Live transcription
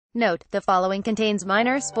Note: the following contains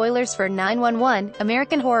minor spoilers for 911.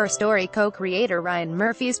 American Horror Story co-creator Ryan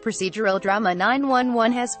Murphy's procedural drama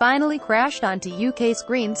 911 has finally crashed onto UK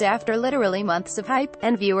screens after literally months of hype,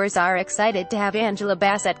 and viewers are excited to have Angela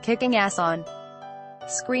Bassett kicking ass on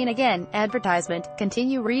screen again. Advertisement.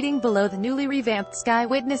 Continue reading below. The newly revamped Sky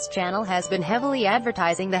Witness channel has been heavily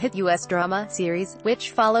advertising the hit U.S. drama series,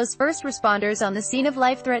 which follows first responders on the scene of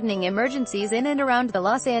life-threatening emergencies in and around the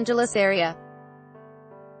Los Angeles area.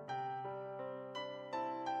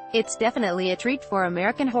 It's definitely a treat for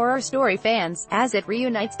American Horror Story fans, as it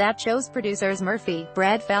reunites that show's producers Murphy,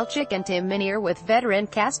 Brad Falchuk and Tim Minear with veteran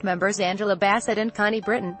cast members Angela Bassett and Connie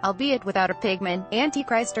Britton, albeit without a Pigman,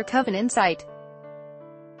 Antichrist or Coven in sight.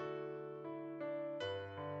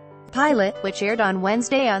 Pilot, which aired on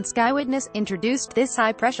Wednesday on Sky Witness, introduced this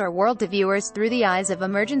high-pressure world to viewers through the eyes of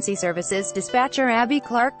emergency services dispatcher Abby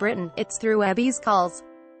Clark Britton. It's through Abby's calls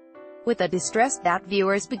with a distress that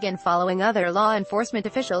viewers begin following other law enforcement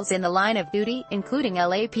officials in the line of duty, including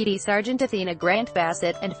LAPD Sergeant Athena Grant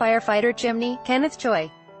Bassett, and firefighter Chimney Kenneth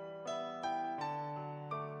Choi.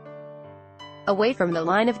 Away from the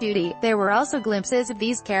line of duty, there were also glimpses of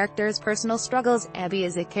these characters' personal struggles. Abby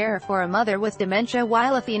is a carer for a mother with dementia,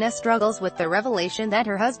 while Athena struggles with the revelation that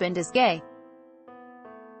her husband is gay.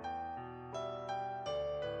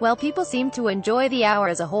 While people seemed to enjoy the hour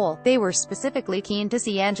as a whole, they were specifically keen to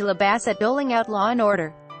see Angela Bassett doling out law and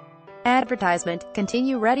order. Advertisement.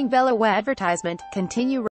 Continue reading below. Advertisement. Continue